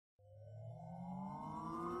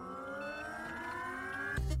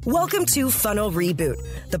Welcome to Funnel Reboot,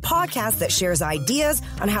 the podcast that shares ideas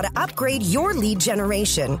on how to upgrade your lead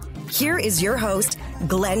generation. Here is your host,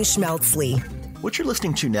 Glenn Schmeltzley. What you're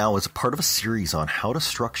listening to now is a part of a series on how to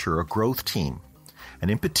structure a growth team, and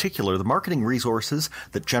in particular, the marketing resources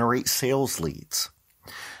that generate sales leads.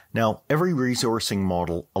 Now, every resourcing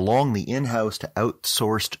model along the in-house to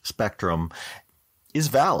outsourced spectrum is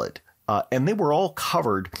valid. And they were all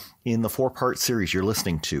covered in the 4-part series you're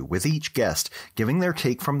listening to, with each guest giving their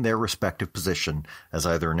take from their respective position as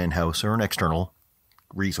either an in-house or an external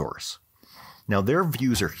resource. Now, their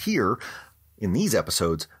views are here in these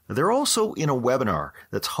episodes. They're also in a webinar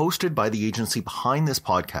that's hosted by the agency behind this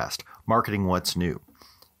podcast, Marketing What's New.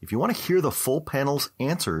 If you want to hear the full panel's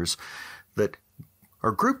answers that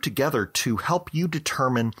are grouped together to help you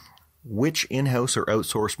determine which in-house or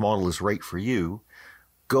outsourced model is right for you,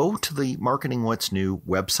 go to the Marketing What's New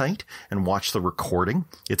website and watch the recording.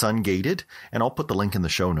 It's ungated, and I'll put the link in the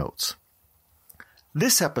show notes.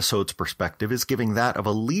 This episode's perspective is giving that of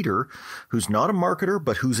a leader who's not a marketer,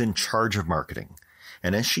 but who's in charge of marketing.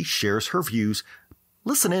 And as she shares her views,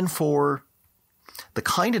 listen in for the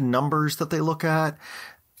kind of numbers that they look at,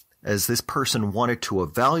 as this person wanted to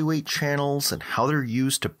evaluate channels and how they're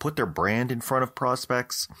used to put their brand in front of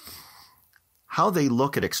prospects, how they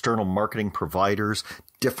look at external marketing providers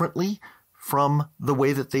differently from the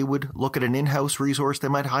way that they would look at an in-house resource they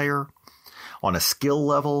might hire. On a skill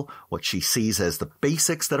level, what she sees as the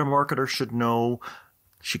basics that a marketer should know.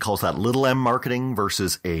 She calls that little m marketing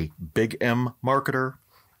versus a big M marketer.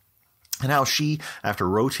 And how she, after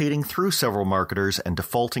rotating through several marketers and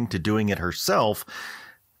defaulting to doing it herself,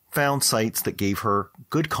 found sites that gave her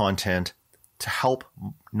good content to help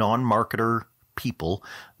non-marketer people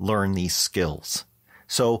learn these skills.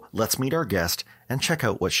 So let's meet our guest and check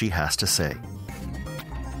out what she has to say.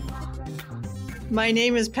 My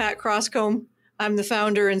name is Pat Crosscombe. I'm the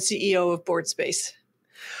founder and CEO of Boardspace.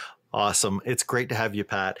 Awesome. It's great to have you,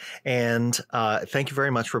 Pat. And thank you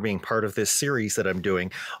very much for being part of this series that I'm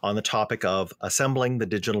doing on the topic of assembling the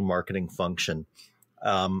digital marketing function.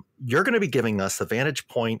 You're going to be giving us the vantage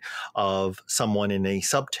point of someone in a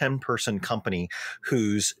sub 10 person company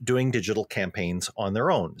who's doing digital campaigns on their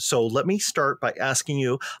own. So let me start by asking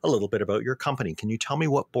you a little bit about your company. Can you tell me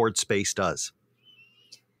what Boardspace does?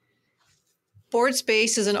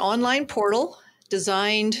 Boardspace is an online portal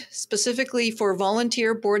designed specifically for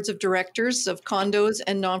volunteer boards of directors of condos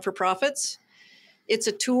and non-for-profits. It's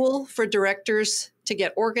a tool for directors to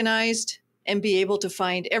get organized and be able to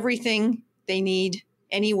find everything they need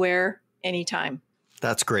anywhere, anytime.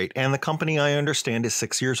 That's great. And the company, I understand, is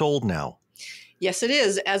 6 years old now. Yes, it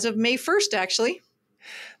is. As of May 1st, actually.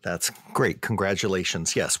 That's great.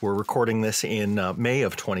 Congratulations. Yes, we're recording this in May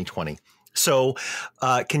of 2020. So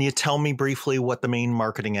can you tell me briefly what the main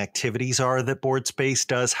marketing activities are that Boardspace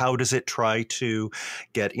does? How does it try to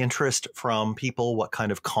get interest from people? What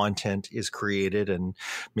kind of content is created? And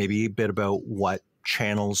maybe a bit about what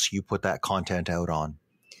channels you put that content out on.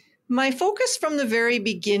 My focus from the very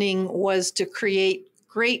beginning was to create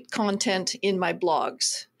great content in my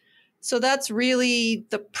blogs. So that's really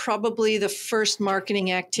probably the first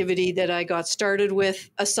marketing activity that I got started with,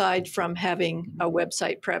 aside from having a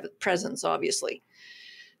website presence, obviously.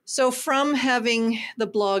 So from having the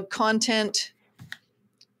blog content,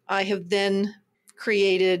 I have then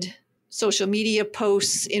created social media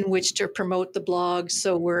posts in which to promote the blog.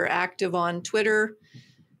 So we're active on Twitter,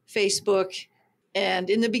 Facebook, and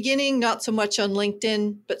in the beginning, not so much on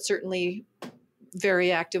LinkedIn, but certainly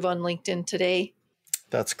very active on LinkedIn today.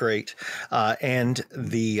 That's great. And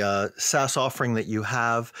the SaaS offering that you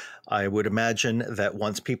have, I would imagine that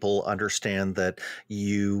once people understand that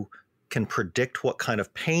you can predict what kind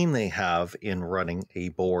of pain they have in running a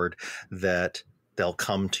board, that they'll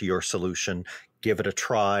come to your solution, give it a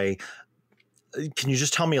try. Can you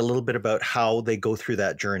just tell me a little bit about how they go through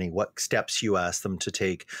that journey? What steps you ask them to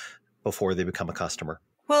take before they become a customer?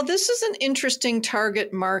 Well, this is an interesting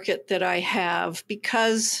target market that I have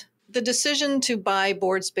because the decision to buy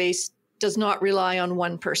Boardspace does not rely on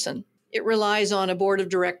one person. It relies on a board of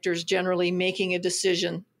directors generally making a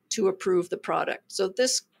decision to approve the product. So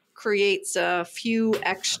this creates a few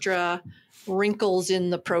extra wrinkles in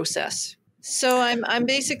the process. So I'm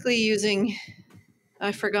basically using,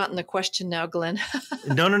 I've forgotten the question now, Glenn.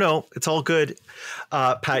 No. It's all good.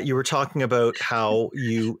 Pat, you were talking about how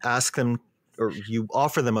you ask them or you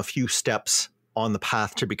offer them a few steps on the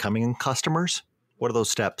path to becoming customers. What are those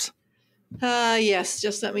steps? Yes,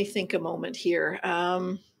 just let me think a moment here.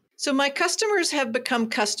 So my customers have become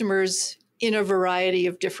customers in a variety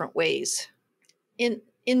of different ways. In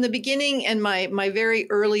the beginning, and my very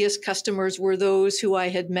earliest customers were those who I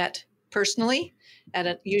had met personally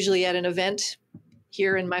usually at an event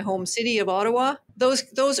here in my home city of Ottawa.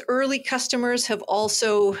 Those early customers have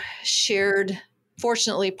also shared,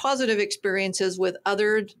 fortunately, positive experiences with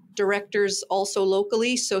other directors also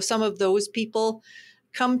locally. So some of those people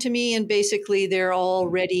come to me and basically they're all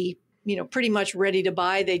ready, pretty much ready to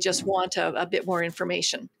buy. They just want a bit more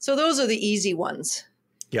information. So those are the easy ones.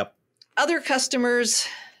 Yep. Other customers,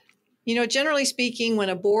 generally speaking, when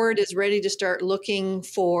a board is ready to start looking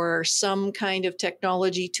for some kind of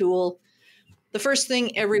technology tool, the first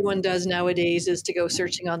thing everyone does nowadays is to go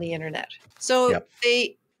searching on the internet. So Yep.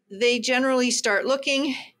 they generally start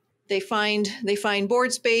looking, they find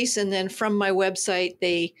Boardspace, and then from my website,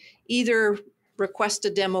 they either request a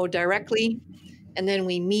demo directly, and then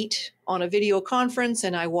we meet on a video conference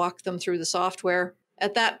and I walk them through the software.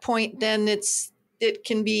 At that point, then it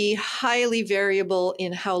can be highly variable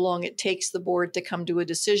in how long it takes the board to come to a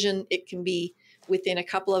decision. It can be within a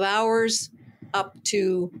couple of hours up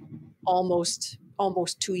to almost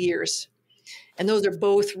 2 years. And those are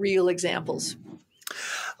both real examples.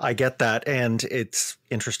 I get that. And it's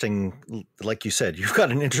interesting. Like you said, you've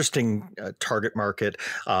got an interesting target market.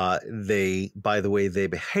 By the way they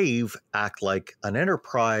behave, act like an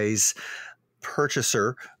enterprise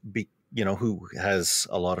purchaser, who has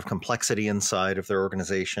a lot of complexity inside of their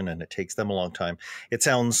organization, and it takes them a long time. It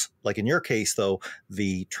sounds like in your case, though,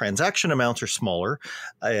 the transaction amounts are smaller,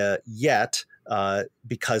 yet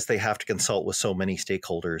because they have to consult with so many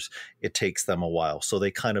stakeholders, it takes them a while. So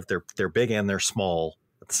they're big and they're small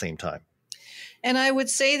at the same time. And I would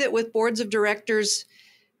say that with boards of directors,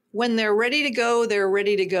 when they're ready to go, they're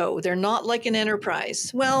ready to go. They're not like an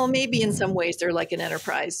enterprise. Well, maybe in some ways they're like an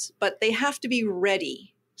enterprise, but they have to be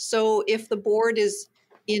ready. So if the board is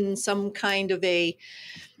in some kind of a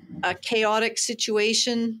chaotic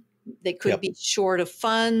situation, they could be short of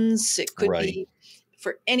funds. It could be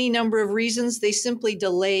for any number of reasons. They simply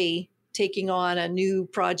delay taking on a new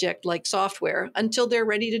project like software until they're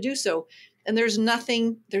ready to do so. And there's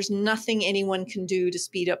nothing anyone can do to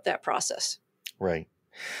speed up that process. Right.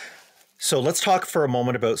 So let's talk for a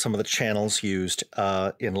moment about some of the channels used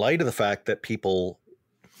in light of the fact that people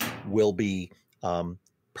will be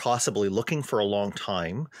possibly looking for a long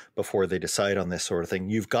time before they decide on this sort of thing.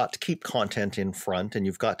 You've got to keep content in front, and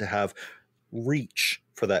you've got to have reach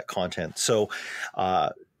for that content. So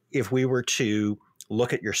if we were to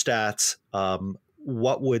look at your stats,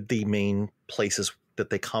 what would the main places that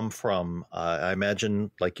they come from? I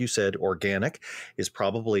imagine, like you said, organic is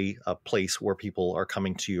probably a place where people are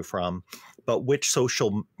coming to you from. But which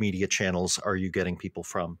social media channels are you getting people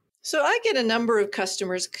from? So I get a number of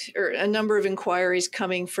customers or a number of inquiries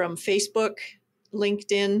coming from Facebook,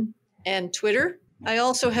 LinkedIn, and Twitter. I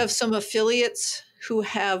also have some affiliates who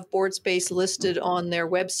have Boardspace listed on their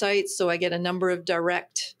website, so I get a number of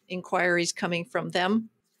direct inquiries coming from them.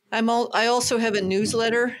 I also have a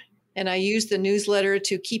newsletter, and I use the newsletter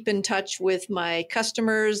to keep in touch with my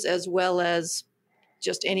customers as well as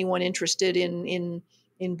just anyone interested in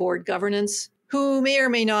board governance who may or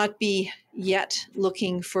may not be yet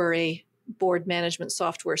looking for a board management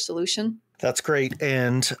software solution. That's great.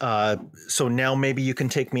 And so now maybe you can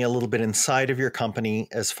take me a little bit inside of your company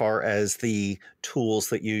as far as the tools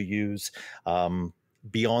that you use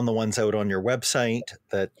beyond the ones out on your website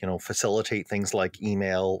that, facilitate things like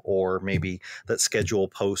email, or maybe that schedule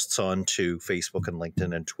posts onto Facebook and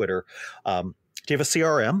LinkedIn and Twitter. Do you have a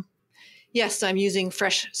CRM? Yes, I'm using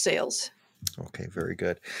Fresh Sales. Okay, very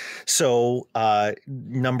good. So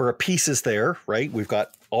number of pieces there, right? We've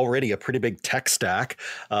got already a pretty big tech stack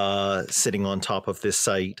sitting on top of this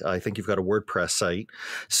site. I think you've got a WordPress site.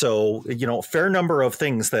 So, a fair number of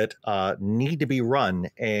things that need to be run.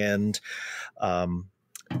 And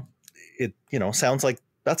it, sounds like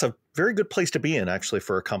that's a very good place to be in, actually,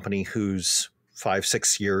 for a company who's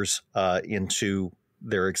 5-6 years into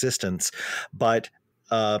their existence. But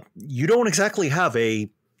you don't exactly have a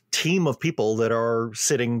team of people that are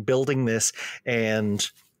sitting building this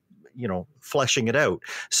and fleshing it out.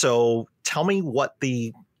 So tell me what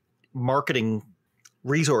the marketing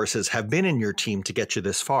resources have been in your team to get you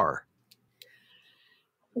this far.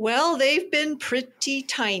 Well, they've been pretty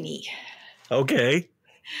tiny. Okay.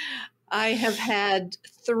 I have had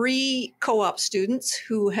 3 co-op students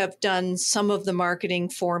who have done some of the marketing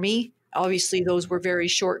for me. Obviously, those were very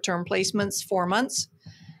short-term placements, 4 months.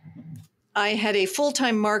 I had a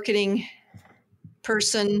full-time marketing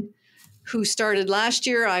person who started last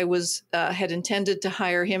year. I had intended to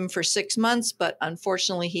hire him for 6 months, but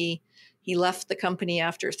unfortunately he left the company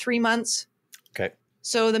after 3 months. Okay.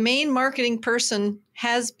 So the main marketing person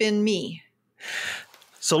has been me.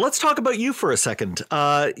 So let's talk about you for a second.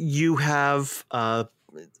 You have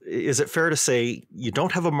is it fair to say you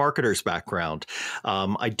don't have a marketer's background?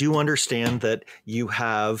 I do understand that you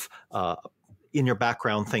have in your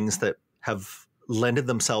background things that have lended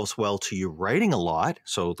themselves well to you writing a lot.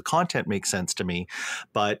 So the content makes sense to me.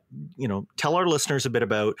 But, tell our listeners a bit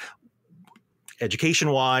about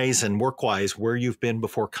education-wise and work-wise where you've been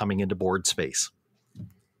before coming into Boardspace.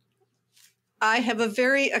 I have a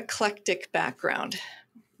very eclectic background.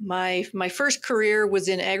 My first career was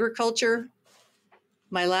in agriculture.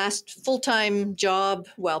 My last full-time job,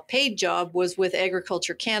 paid job, was with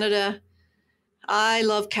Agriculture Canada. I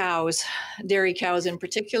love cows, dairy cows in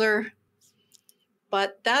particular.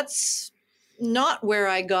 But that's not where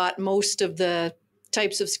I got most of the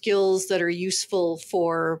types of skills that are useful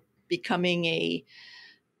for becoming a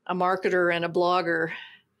marketer and a blogger.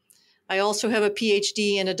 I also have a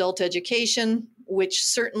Ph.D. in adult education, which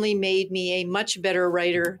certainly made me a much better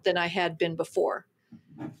writer than I had been before.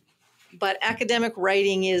 But academic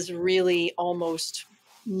writing is really almost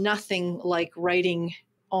nothing like writing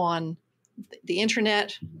on the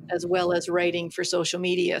internet as well as writing for social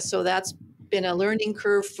media. So that's been a learning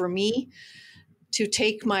curve for me to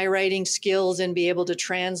take my writing skills and be able to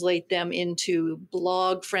translate them into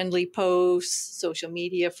blog-friendly posts, social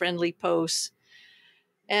media-friendly posts.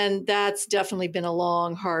 And that's definitely been a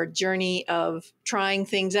long, hard journey of trying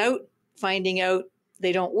things out, finding out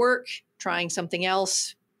they don't work, trying something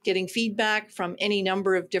else, getting feedback from any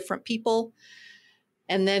number of different people,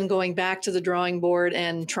 and then going back to the drawing board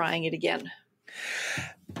and trying it again.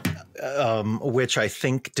 Which I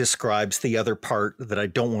think describes the other part that I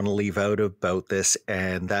don't want to leave out about this,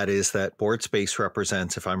 and that is that Boardspace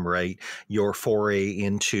represents, if I'm right, your foray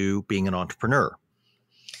into being an entrepreneur.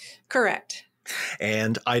 Correct.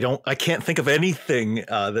 And I can't think of anything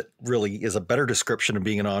that really is a better description of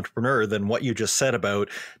being an entrepreneur than what you just said about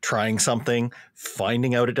trying something,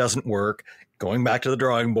 finding out it doesn't work, going back to the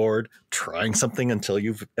drawing board, trying something until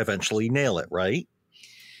you eventually nail it, right?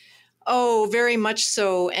 Oh, very much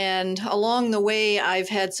so. And along the way, I've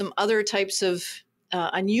had some other types of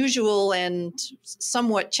unusual and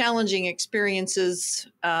somewhat challenging experiences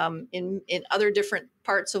in other different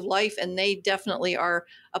parts of life. And they definitely are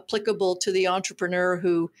applicable to the entrepreneur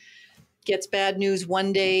who gets bad news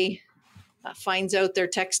one day, finds out their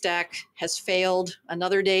tech stack has failed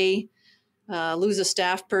another day, lose a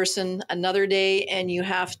staff person another day, and you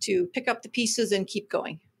have to pick up the pieces and keep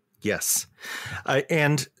going. Yes. I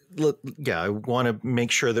want to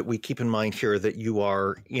make sure that we keep in mind here that you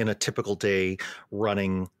are in a typical day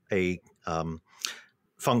running a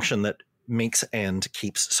function that makes and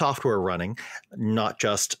keeps software running, not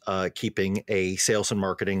just keeping a sales and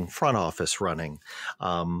marketing front office running.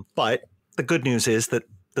 But the good news is that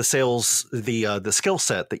the skill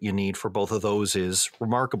set that you need for both of those is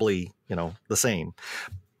remarkably, the same.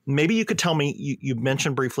 Maybe you could tell me, you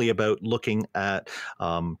mentioned briefly about looking at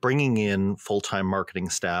bringing in full-time marketing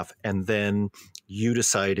staff and then you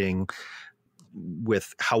deciding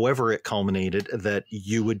with however it culminated that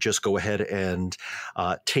you would just go ahead and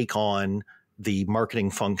take on the marketing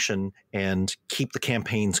function and keep the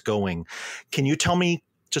campaigns going. Can you tell me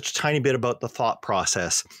just a tiny bit about the thought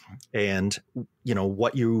process and,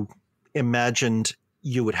 what you imagined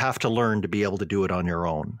you would have to learn to be able to do it on your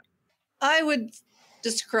own? I would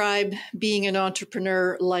describe being an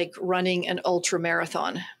entrepreneur like running an ultra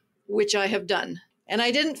marathon, which I have done. And I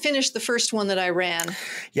didn't finish the first one that I ran.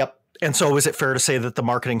 Yep. And so is it fair to say that the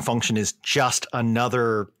marketing function is just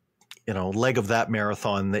another, leg of that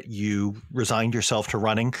marathon that you resigned yourself to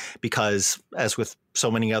running? Because as with so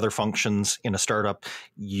many other functions in a startup,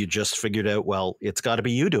 you just figured out, well, it's got to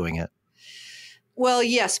be you doing it. Well,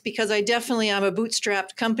 yes, because I'm a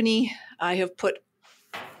bootstrapped company. I have put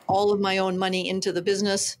all of my own money into the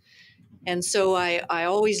business. And so I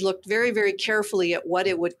always looked very, very carefully at what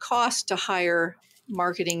it would cost to hire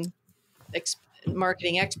marketing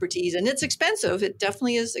expertise. And it's expensive. It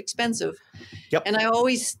definitely is expensive. Yep. And I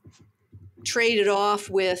always traded off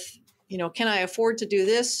with, can I afford to do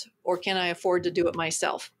this or can I afford to do it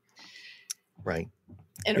myself? Right.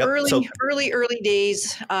 And early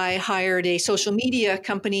days, I hired a social media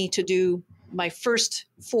company to do my first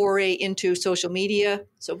foray into social media.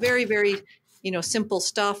 So very, very, simple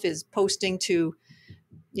stuff is posting to,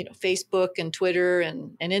 Facebook and Twitter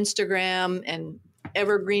and Instagram and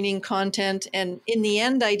evergreening content. And in the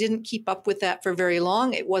end, I didn't keep up with that for very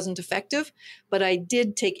long. It wasn't effective, but I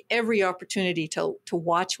did take every opportunity to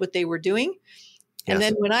watch what they were doing. And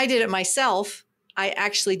then when I did it myself, I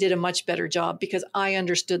actually did a much better job because I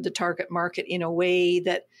understood the target market in a way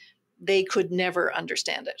that they could never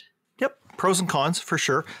understand it. Yep. Pros and cons for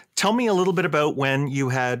sure. Tell me a little bit about when you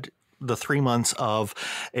had the 3 months of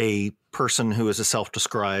a person who is a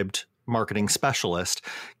self-described marketing specialist.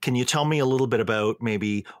 Can you tell me a little bit about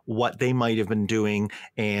maybe what they might have been doing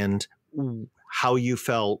and how you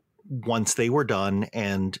felt once they were done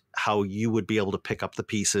and how you would be able to pick up the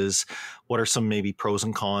pieces? What are some maybe pros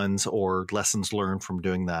and cons or lessons learned from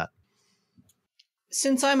doing that?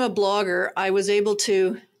 Since I'm a blogger, I was able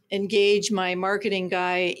to engage my marketing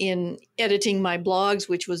guy in editing my blogs,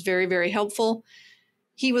 which was very, very helpful.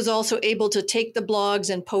 He was also able to take the blogs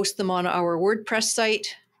and post them on our WordPress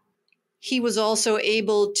site. He was also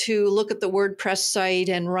able to look at the WordPress site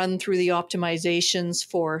and run through the optimizations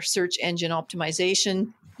for search engine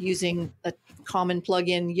optimization using a common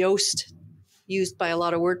plugin, Yoast, used by a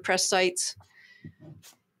lot of WordPress sites.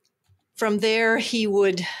 From there, he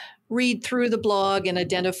would read through the blog and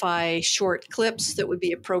identify short clips that would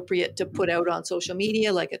be appropriate to put out on social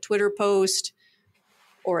media, like a Twitter post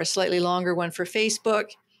or a slightly longer one for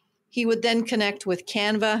Facebook. He would then connect with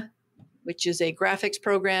Canva, which is a graphics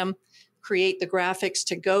program, create the graphics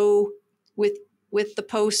to go with the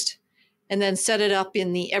post, and then set it up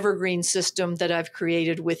in the evergreen system that I've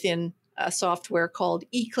created within a software called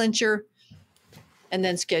eClincher, and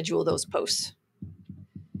then schedule those posts.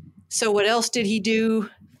 So what else did he do?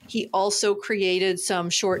 He also created some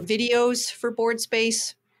short videos for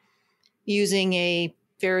Boardspace using a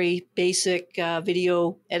very basic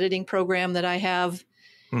video editing program that I have,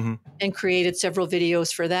 and created several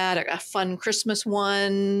videos for that. A fun Christmas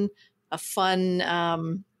one, a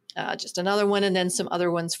fun, just another one, and then some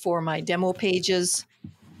other ones for my demo pages.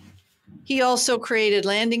 He also created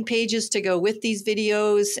landing pages to go with these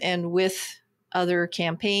videos and with other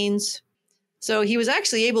campaigns. So he was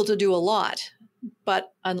actually able to do a lot.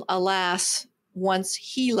 But alas, once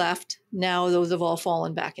he left, now those have all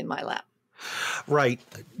fallen back in my lap. Right.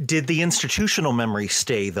 Did the institutional memory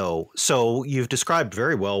stay, though? So you've described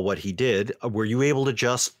very well what he did. Were you able to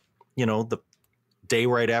just, the day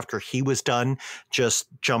right after he was done, just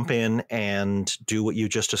jump in and do what you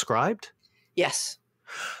just described? Yes.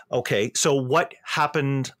 Okay. So what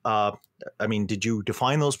happened? Did you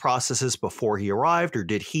define those processes before he arrived, or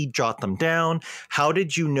did he jot them down? How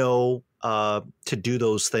did you know to do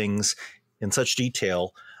those things in such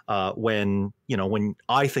detail? When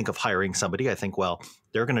I think of hiring somebody, I think, well,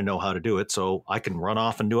 they're going to know how to do it, so I can run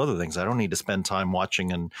off and do other things. I don't need to spend time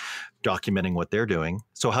watching and documenting what they're doing.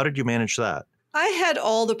 So how did you manage that? I had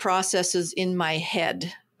all the processes in my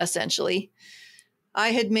head, essentially. I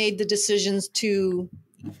had made the decisions to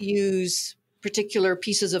use particular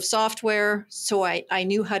pieces of software, so I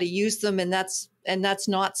knew how to use them, and that's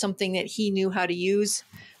not something that he knew how to use.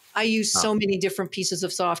 I use so many different pieces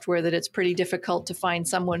of software that it's pretty difficult to find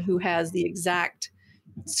someone who has the exact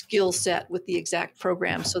skill set with the exact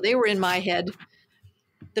program. So they were in my head.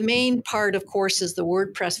 The main part, of course, is the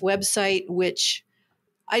WordPress website, which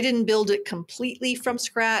I didn't build it completely from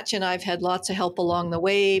scratch, and I've had lots of help along the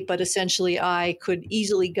way, but essentially I could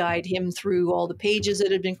easily guide him through all the pages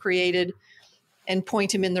that had been created and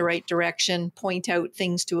point him in the right direction, point out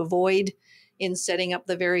things to avoid in setting up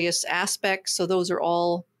the various aspects. So those are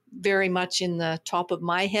all very much in the top of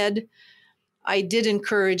my head. I did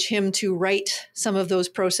encourage him to write some of those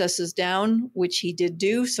processes down, which he did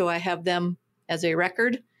do. So I have them as a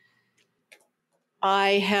record.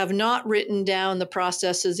 I have not written down the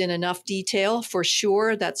processes in enough detail for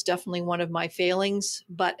sure. That's definitely one of my failings.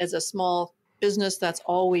 But as a small business,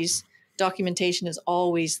 documentation is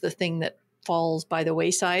always the thing that falls by the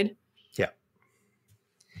wayside.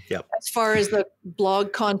 Yep. As far as the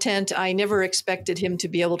blog content, I never expected him to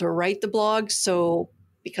be able to write the blog. So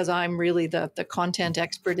because I'm really the content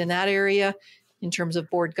expert in that area in terms of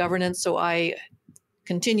board governance, so I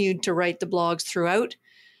continued to write the blogs throughout.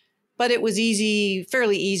 But it was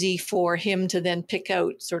fairly easy for him to then pick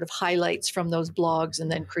out sort of highlights from those blogs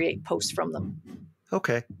and then create posts from them.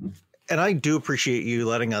 Okay. And I do appreciate you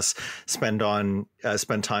letting us spend time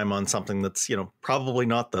on something that's, probably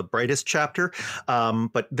not the brightest chapter.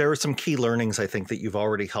 But there are some key learnings, I think, that you've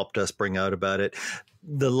already helped us bring out about it.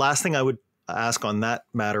 The last thing I would ask on that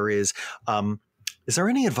matter is there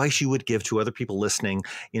any advice you would give to other people listening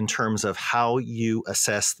in terms of how you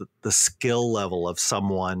assess the skill level of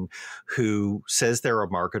someone who says they're a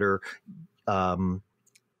marketer?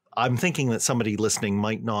 I'm thinking that somebody listening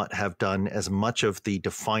might not have done as much of the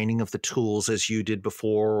defining of the tools as you did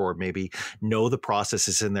before, or maybe know the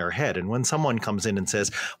processes in their head. And when someone comes in and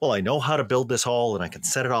says, well, I know how to build this all and I can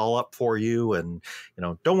set it all up for you and,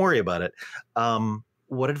 don't worry about it.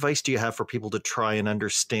 What advice do you have for people to try and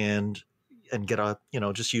understand and get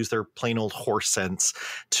just use their plain old horse sense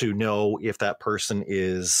to know if that person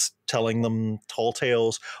is telling them tall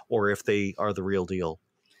tales or if they are the real deal?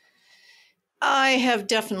 I have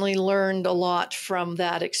definitely learned a lot from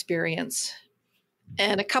that experience.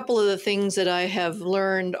 And a couple of the things that I have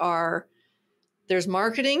learned are there's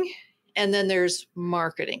marketing and then there's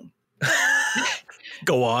marketing.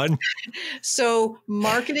 Go on. So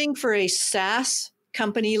marketing for a SaaS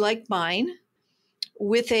company like mine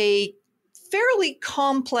with a fairly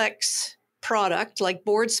complex product like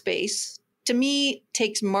Boardspace, to me,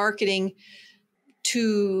 takes marketing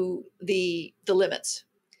to the limits.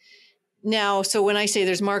 Now, so when I say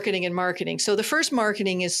there's marketing and marketing, so the first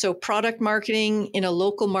marketing is product marketing in a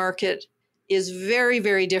local market is very,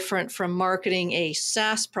 very different from marketing a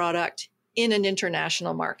SaaS product in an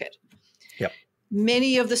international market. Yep.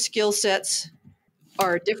 Many of the skill sets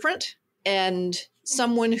are different, and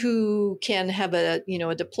someone who can have a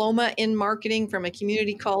diploma in marketing from a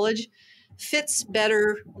community college fits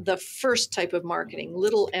better the first type of marketing,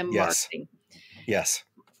 little M marketing. Yes.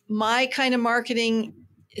 My kind of marketing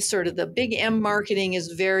is sort of the big M marketing is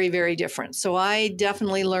very, very different. So I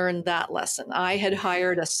definitely learned that lesson. I had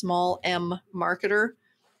hired a small M marketer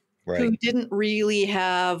who didn't really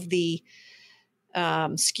have the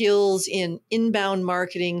skills in inbound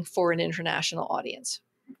marketing for an international audience.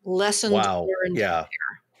 Lessons learned there.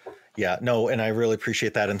 Yeah, no, and I really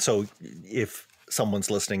appreciate that. And so if someone's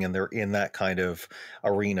listening and they're in that kind of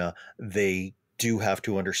arena, they do have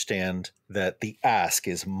to understand that the ask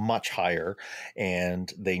is much higher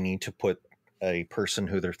and they need to put a person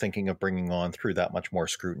who they're thinking of bringing on through that much more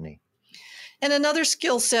scrutiny. And another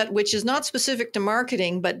skill set, which is not specific to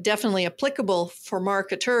marketing, but definitely applicable for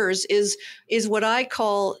marketers, is what I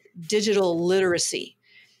call digital literacy.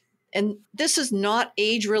 And this is not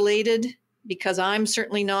age related, because I'm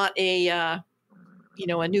certainly not a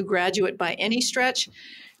new graduate by any stretch.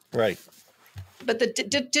 Right. But the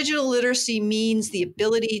digital literacy means the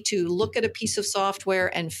ability to look at a piece of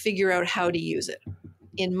software and figure out how to use it.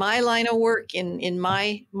 In my line of work, in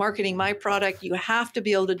my marketing, my product, you have to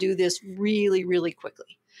be able to do this really, really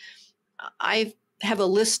quickly. I have a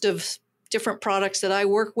list of different products that I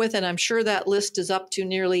work with, and I'm sure that list is up to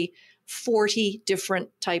nearly 40 different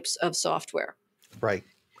types of software. Right.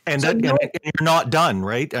 And you're not done,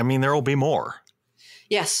 right? I mean, there will be more.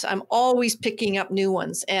 Yes, I'm always picking up new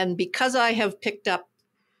ones. And because I have picked up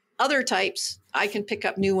other types, I can pick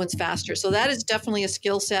up new ones faster. So that is definitely a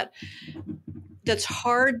skill set that's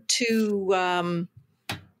hard to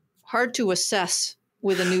assess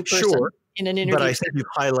with a new person. Sure. In an interview. But I think you've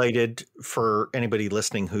highlighted for anybody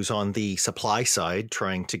listening who's on the supply side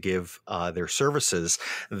trying to give their services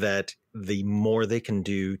that the more they can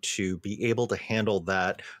do to be able to handle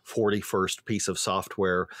that 41st piece of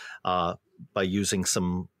software by using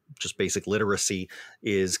some just basic literacy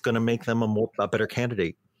is going to make them a better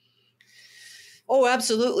candidate. Oh,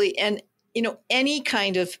 absolutely. And any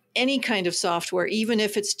kind of software, even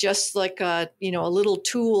if it's just like a little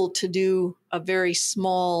tool to do a very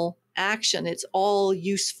small action, it's all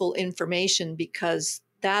useful information because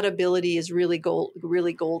that ability is really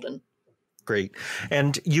golden. Great.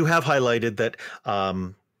 And you have highlighted that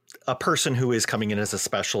a person who is coming in as a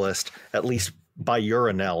specialist, at least by your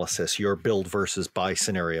analysis, your build versus buy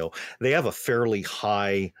scenario, they have a fairly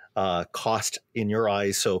high cost in your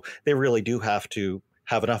eyes. So they really do have to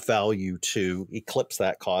have enough value to eclipse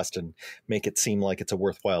that cost and make it seem like it's a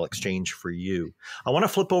worthwhile exchange for you. I want to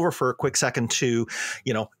flip over for a quick second to,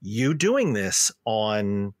 you doing this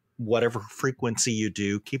on whatever frequency you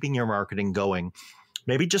do, keeping your marketing going.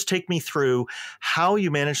 Maybe just take me through how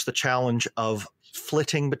you manage the challenge of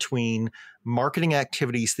flitting between marketing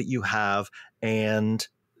activities that you have and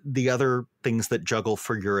the other things that juggle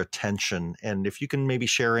for your attention. And if you can maybe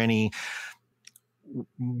share any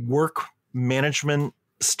work management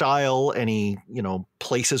style, any,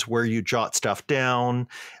 places where you jot stuff down,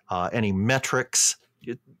 any metrics,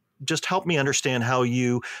 just help me understand how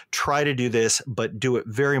you try to do this, but do it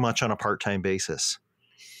very much on a part-time basis.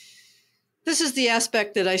 This is the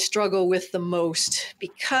aspect that I struggle with the most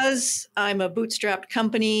because I'm a bootstrapped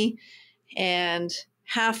company and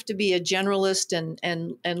have to be a generalist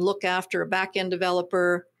and look after a back-end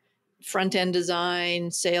developer, front-end design,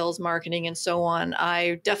 sales, marketing, and so on.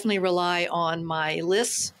 I definitely rely on my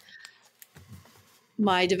lists.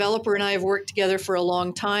 My developer and I have worked together for a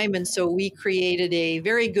long time, and so we created a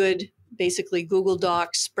very good, basically Google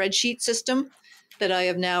Docs spreadsheet system that I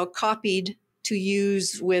have now copied to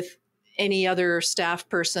use with any other staff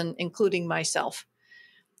person, including myself.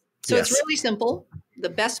 So It's really simple. The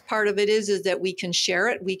best part of it is that we can share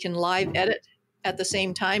it. We can live edit at the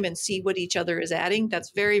same time and see what each other is adding.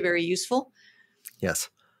 That's very, very useful. Yes.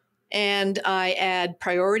 And I add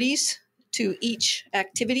priorities to each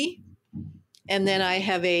activity. And then I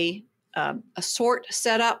have a a sort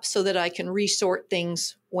set up so that I can resort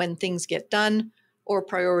things when things get done or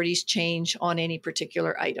priorities change on any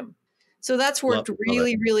particular item. So that's worked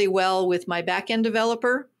really, really well with my backend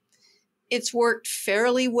developer. It's worked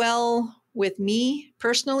fairly well with me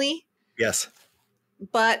personally. Yes.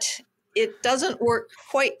 But it doesn't work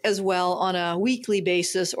quite as well on a weekly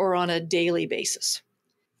basis or on a daily basis.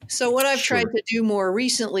 So what I've tried to do more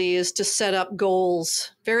recently is to set up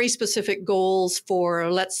goals, very specific goals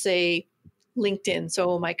for, let's say, LinkedIn.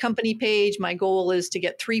 So my company page, my goal is to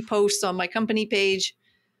get 3 posts on my company page,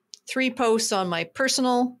 3 posts on my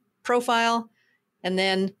personal profile, and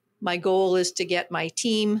then my goal is to get my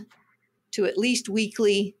team to at least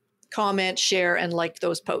weekly comment, share, and like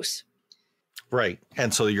those posts. Right.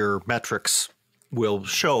 And so your metrics will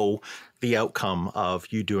show the outcome of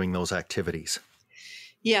you doing those activities.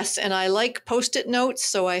 Yes. And I like Post-it notes.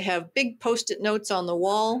 So I have big Post-it notes on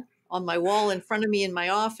my wall in front of me in my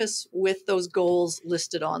office with those goals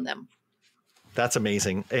listed on them. That's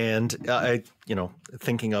amazing. And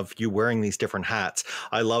thinking of you wearing these different hats,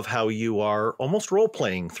 I love how you are almost role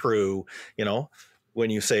playing through, when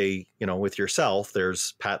you say, with yourself,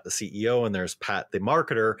 there's Pat, the CEO, and there's Pat, the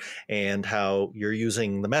marketer, and how you're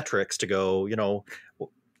using the metrics to go,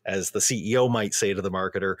 as the CEO might say to the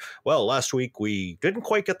marketer, well, last week we didn't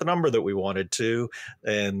quite get the number that we wanted to.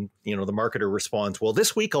 And, the marketer responds, well,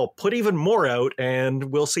 this week I'll put even more out and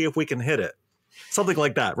we'll see if we can hit it. Something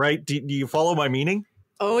like that, right? Do you follow my meaning?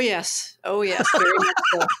 Oh, yes. Very much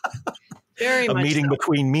so. Very much a meeting so.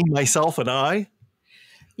 Between me, myself, and I?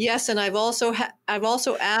 Yes, and I've also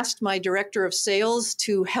asked my director of sales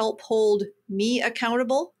to help hold me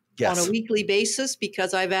accountable on a weekly basis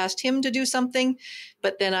because I've asked him to do something,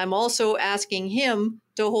 but then I'm also asking him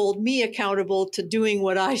to hold me accountable to doing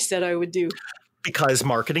what I said I would do. Because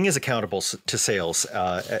marketing is accountable to sales,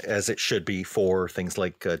 as it should be for things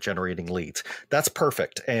like generating leads. That's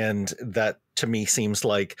perfect. And that to me seems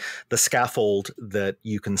like the scaffold that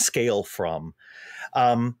you can scale from.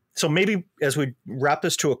 So maybe as we wrap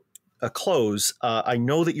this to a close, I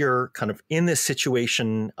know that you're kind of in this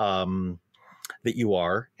situation that you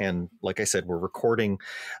are. And like I said, we're recording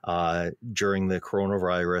during the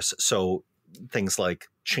coronavirus. So things like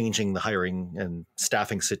changing the hiring and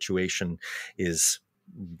staffing situation is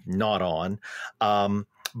not on.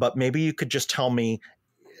 But maybe you could just tell me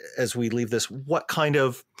as we leave this, what kind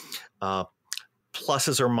of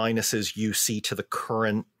pluses or minuses you see to the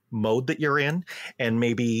current mode that you're in, and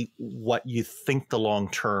maybe what you think the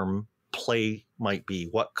long-term play might be.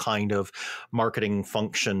 What kind of marketing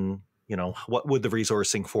function, what would the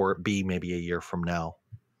resourcing for it be maybe a year from now?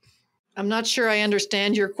 I'm not sure I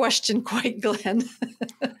understand your question quite, Glenn.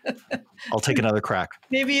 I'll take another crack.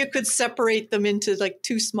 Maybe you could separate them into like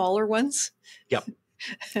 2 smaller ones. Yep.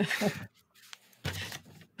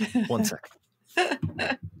 1 sec.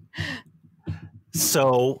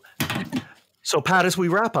 So Pat, as we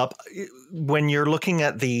wrap up, when you're looking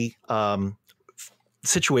at the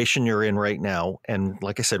situation you're in right now, and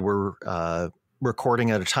like I said, we're recording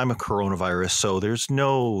at a time of coronavirus, so there's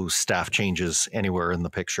no staff changes anywhere in the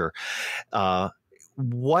picture.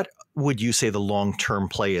 What would you say the long-term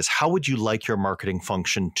play is? How would you like your marketing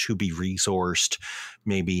function to be resourced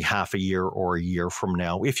maybe half a year or a year from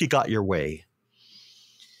now, if you got your way?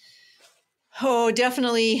 Oh,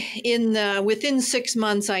 definitely. Within 6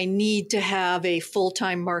 months, I need to have a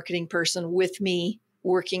full-time marketing person with me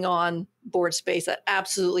working on Boardspace. That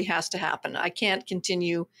absolutely has to happen. I can't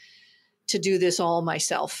continue to do this all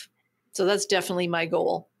myself. So that's definitely my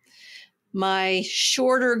goal. My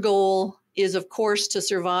shorter goal is, of course, to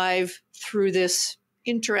survive through this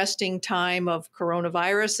interesting time of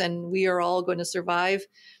coronavirus, and we are all going to survive,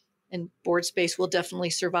 and Boardspace will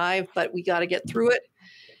definitely survive, but we got to get through it.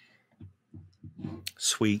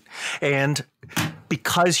 Sweet. And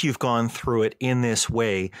because you've gone through it in this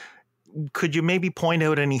way, could you maybe point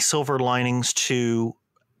out any silver linings to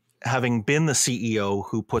having been the CEO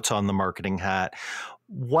who puts on the marketing hat?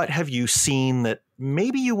 What have you seen that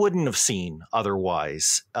maybe you wouldn't have seen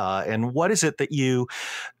otherwise? And what is it that you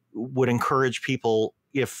would encourage people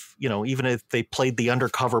if, even if they played the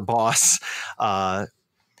undercover boss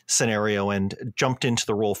scenario and jumped into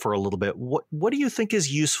the role for a little bit, what do you think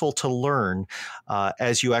is useful to learn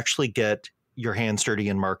as you actually get your hands dirty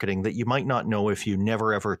in marketing that you might not know if you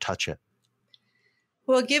never ever touch it?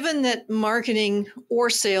 Well, given that marketing or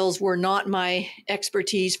sales were not my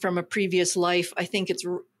expertise from a previous life, I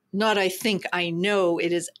know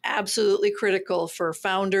it is absolutely critical for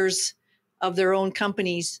founders of their own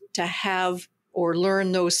companies to have or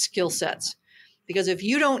learn those skill sets. Because if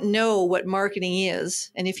you don't know what marketing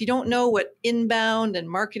is, and if you don't know what inbound and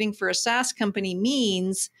marketing for a SaaS company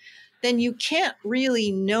means, then you can't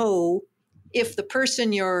really know if the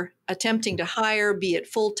person you're attempting to hire, be it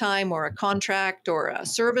full-time or a contract or a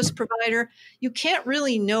service provider, you can't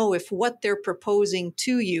really know if what they're proposing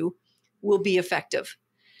to you will be effective.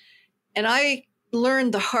 And I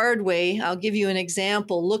learned the hard way. I'll give you an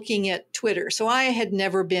example looking at Twitter. So I had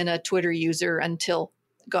never been a Twitter user until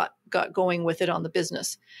got going with it on the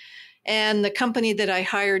business. And the company that I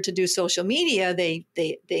hired to do social media, they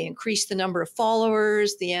increased the number of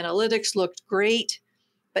followers. The analytics looked great,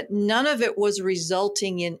 but none of it was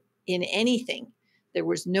resulting in anything. There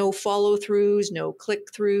was no follow-throughs, no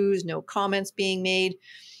click-throughs, no comments being made.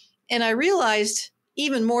 And I realized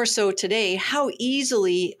even more so today how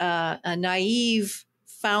easily a naive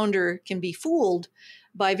founder can be fooled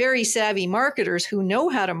by very savvy marketers who know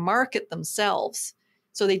how to market themselves.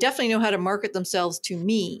 So they definitely know how to market themselves to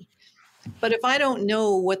me. But if I don't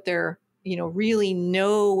know what they're, really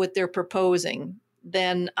know what they're proposing,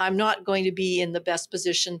 then I'm not going to be in the best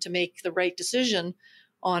position to make the right decision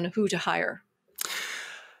on who to hire.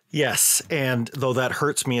 Yes. And though that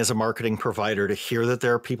hurts me as a marketing provider to hear that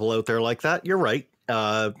there are people out there like that, you're right.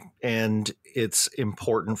 And it's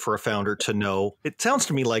important for a founder to know. It sounds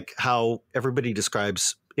to me like how everybody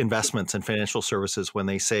describes investments and financial services when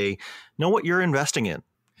they say, know what you're investing in.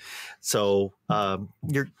 So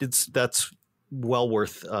that's well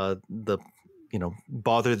worth the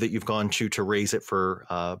bother that you've gone to raise it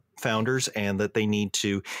for founders, and that they need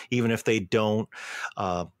to, even if they don't,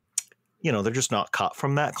 they're just not cut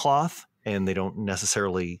from that cloth, and they don't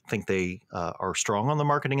necessarily think they are strong on the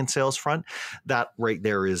marketing and sales front. That right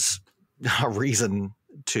there is a reason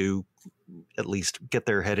to at least get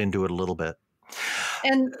their head into it a little bit.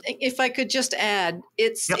 And if I could just add,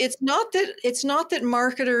 it's not that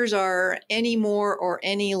marketers are any more or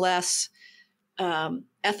any less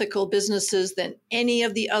ethical businesses than any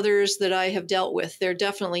of the others that I have dealt with. They're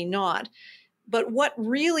definitely not. But what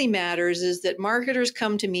really matters is that marketers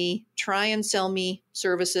come to me, try and sell me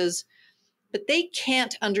services, but they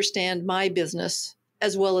can't understand my business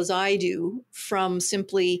as well as I do from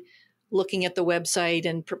simply looking at the website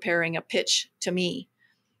and preparing a pitch to me.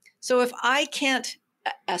 So if I can't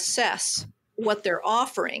assess what they're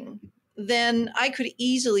offering, then I could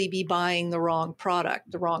easily be buying the wrong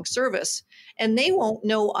product, the wrong service, and they won't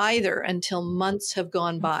know either until months have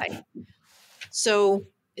gone by. So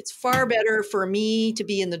it's far better for me to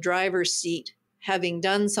be in the driver's seat, having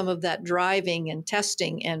done some of that driving and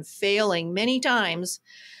testing and failing many times,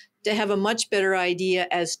 to have a much better idea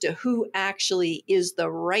as to who actually is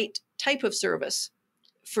the right type of service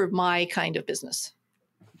for my kind of business.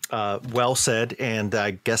 Well said. And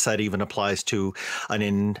I guess that even applies to an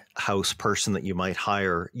in-house person that you might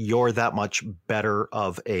hire. You're that much better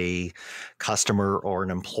of a customer or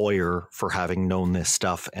an employer for having known this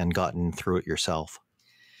stuff and gotten through it yourself.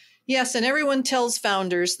 Yes. And everyone tells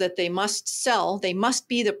founders that they must sell. They must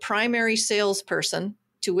be the primary salesperson,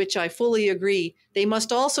 to which I fully agree. They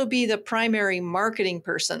must also be the primary marketing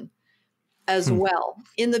person as well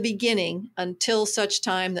in the beginning, until such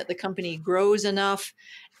time that the company grows enough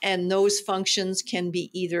and those functions can be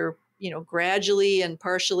either, gradually and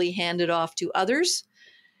partially handed off to others.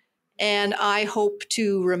 And I hope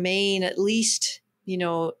to remain at least,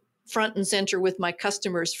 front and center with my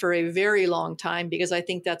customers for a very long time, because I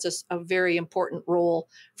think that's a very important role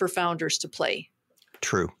for founders to play.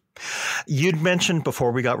 True. You'd mentioned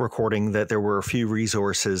before we got recording that there were a few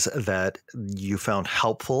resources that you found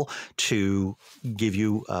helpful to give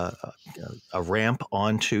you a ramp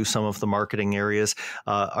onto some of the marketing areas.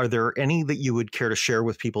 Are there any that you would care to share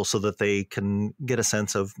with people so that they can get a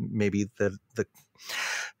sense of maybe the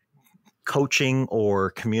coaching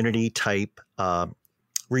or community type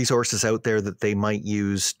resources out there that they might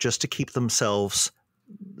use just to keep themselves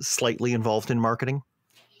slightly involved in marketing?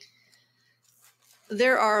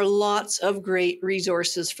 There are lots of great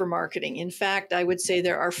resources for marketing. In fact, I would say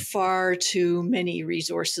there are far too many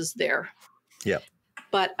resources there. Yeah.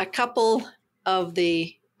 But a couple of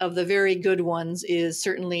the very good ones is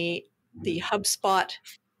certainly the HubSpot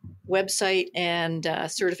website and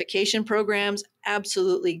certification programs.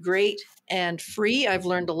 Absolutely great and free. I've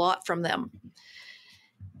learned a lot from them.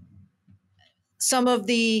 Some of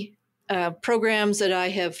the programs that I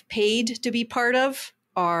have paid to be part of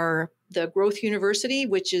are the Growth University,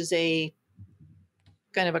 which is a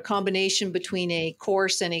kind of a combination between a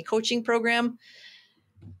course and a coaching program.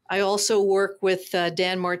 I also work with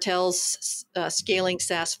Dan Martell's Scaling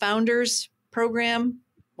SaaS Founders program,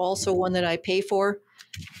 also one that I pay for.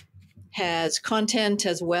 Has content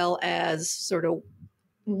as well as sort of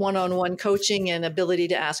one-on-one coaching and ability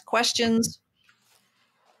to ask questions.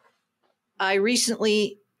 I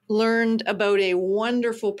recently learned about a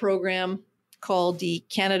wonderful program called the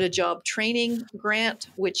Canada Job Training Grant,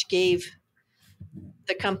 which gave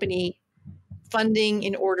the company funding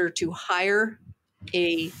in order to hire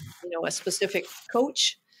a specific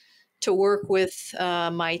coach to work with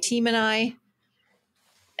my team and I.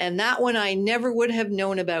 And that one I never would have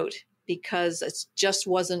known about because it just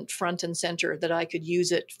wasn't front and center that I could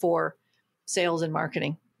use it for sales and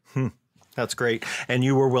marketing. That's great. And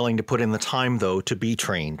you were willing to put in the time, though, to be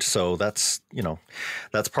trained. So that's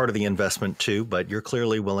part of the investment, too. But you're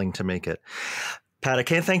clearly willing to make it. Pat, I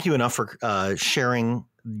can't thank you enough for sharing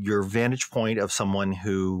your vantage point of someone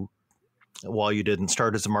who, while you didn't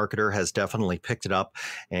start as a marketer, has definitely picked it up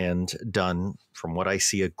and done, from what I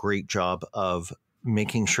see, a great job of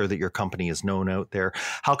making sure that your company is known out there.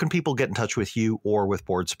 How can people get in touch with you or with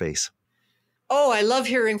Boardspace? Oh, I love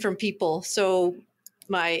hearing from people. So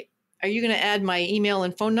are you going to add my email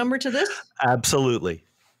and phone number to this? Absolutely.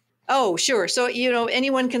 Oh, sure. So,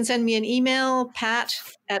 anyone can send me an email,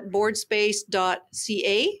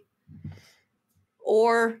 pat@boardspace.ca,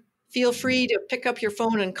 or feel free to pick up your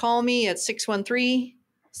phone and call me at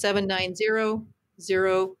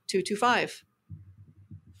 613-790-0225.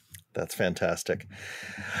 That's fantastic.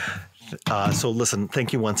 So listen,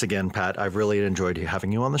 thank you once again, Pat. I've really enjoyed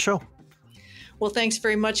having you on the show. Well, thanks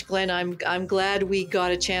very much, Glenn. I'm glad we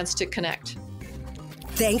got a chance to connect.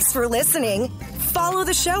 Thanks for listening. Follow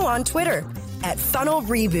the show on Twitter @Funnel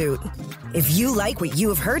Reboot. If you like what you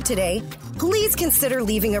have heard today, please consider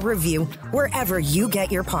leaving a review wherever you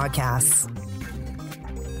get your podcasts.